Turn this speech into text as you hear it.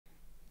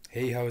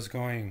Hey, how's it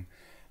going?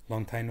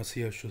 Long time no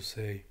see, I should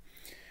say.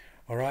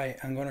 Alright,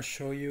 I'm gonna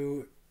show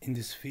you in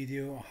this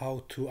video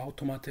how to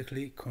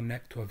automatically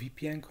connect to a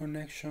VPN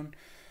connection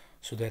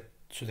so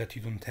that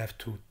you don't have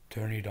to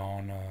turn it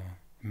on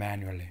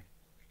manually.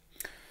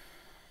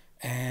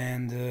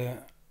 And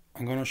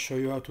I'm gonna show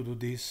you how to do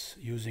this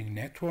using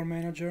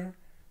NetworkManager,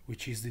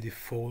 which is the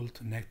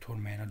default network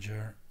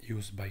manager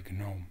used by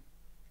Gnome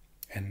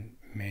and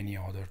many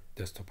other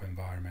desktop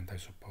environments, I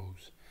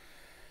suppose.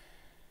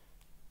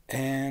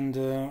 And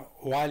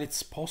while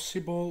it's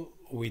possible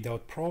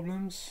without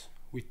problems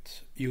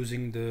with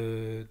using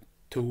the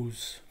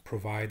tools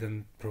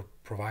provided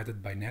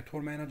by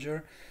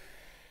NetworkManager,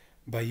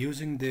 by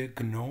using the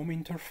Gnome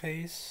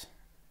interface,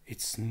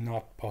 it's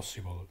not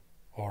possible,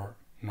 or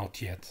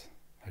not yet,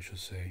 I should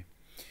say.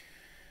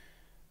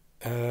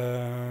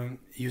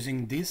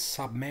 Using these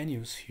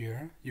submenus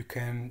here, you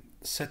can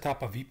set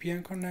up a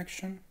VPN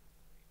connection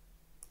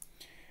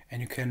and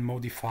you can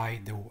modify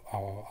a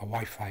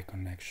Wi-Fi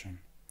connection.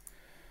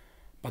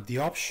 But the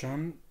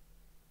option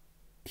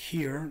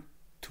here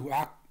to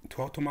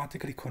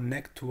automatically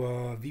connect to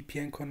a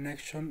VPN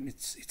connection,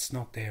 it's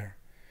not there.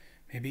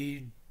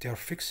 Maybe they're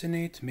fixing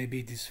it.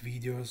 Maybe this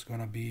video is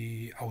gonna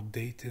be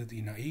outdated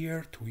in a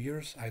year, 2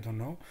 years, I don't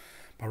know.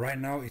 But right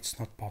now it's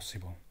not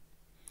possible.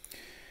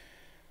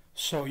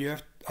 So you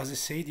have, as I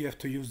said, you have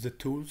to use the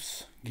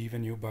tools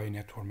given you by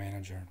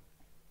NetworkManager.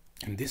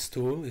 And this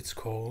tool, it's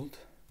called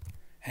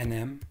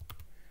NM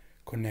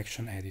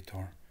Connection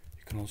Editor.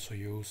 You can also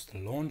use the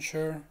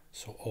launcher,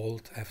 so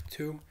Alt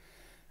F2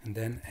 and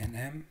then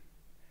NM-C,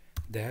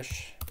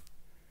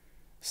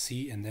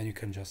 and then you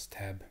can just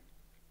tab.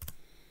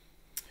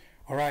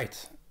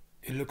 Alright,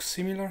 it looks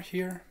similar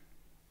here,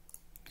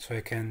 so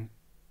I can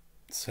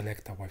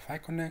select a Wi-Fi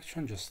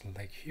connection just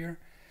like here.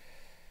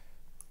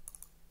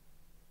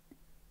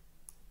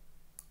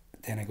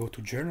 Then I go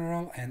to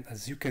General, and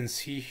as you can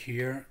see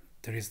here,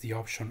 there is the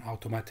option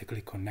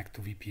automatically connect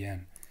to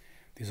VPN.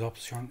 This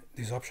option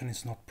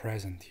is not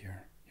present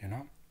here, you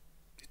know,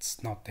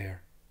 it's not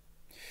there.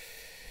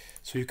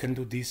 So you can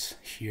do this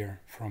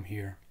here from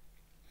here.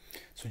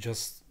 So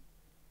just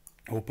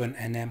open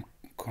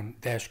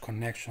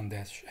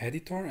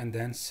nm-connection-editor and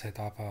then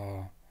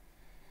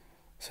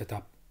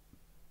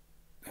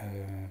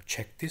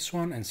check this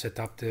one and set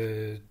up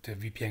the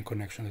VPN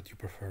connection that you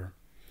prefer.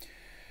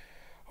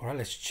 Alright,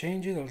 let's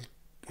change it.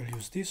 I'll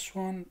use this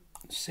one,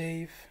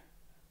 save,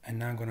 and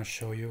now I'm gonna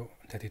show you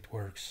that it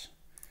works.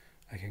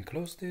 I can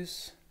close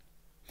this.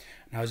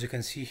 Now as you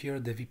can see here,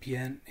 the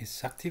VPN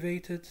is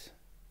activated.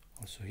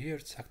 Also here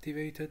it's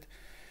activated.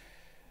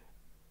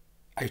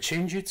 I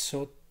change it,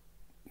 so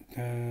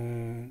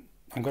I'm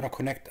gonna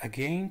connect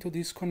again to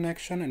this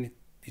connection, and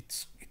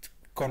it's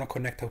gonna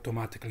connect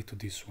automatically to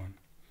this one.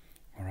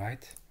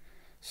 Alright,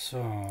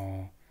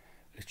 so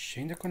let's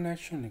change the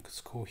connection.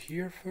 Let's go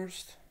here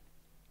first.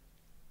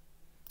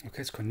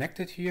 Okay, it's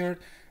connected here.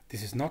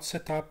 This is not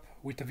set up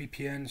with a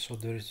VPN, so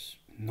there is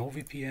no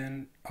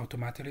VPN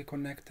automatically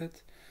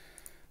connected.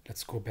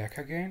 Let's go back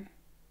again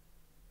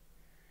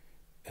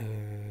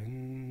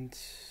and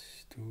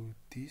do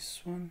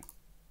this one.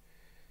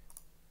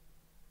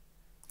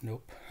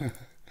 Nope.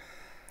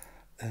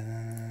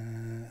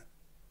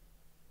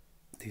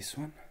 This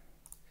one.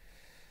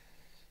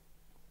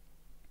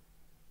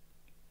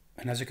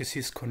 And as you can see,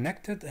 it's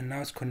connected, and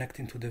now it's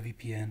connecting to the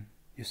VPN.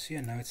 You see,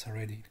 and now it's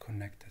already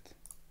connected.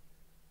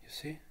 You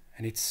see,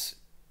 and it's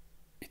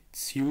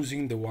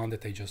using the one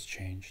that I just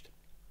changed.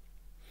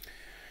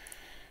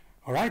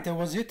 Alright, that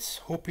was it.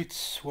 Hope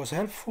it was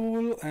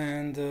helpful,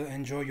 and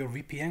enjoy your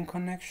VPN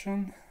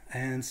connection,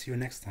 and see you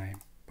next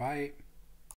time. Bye.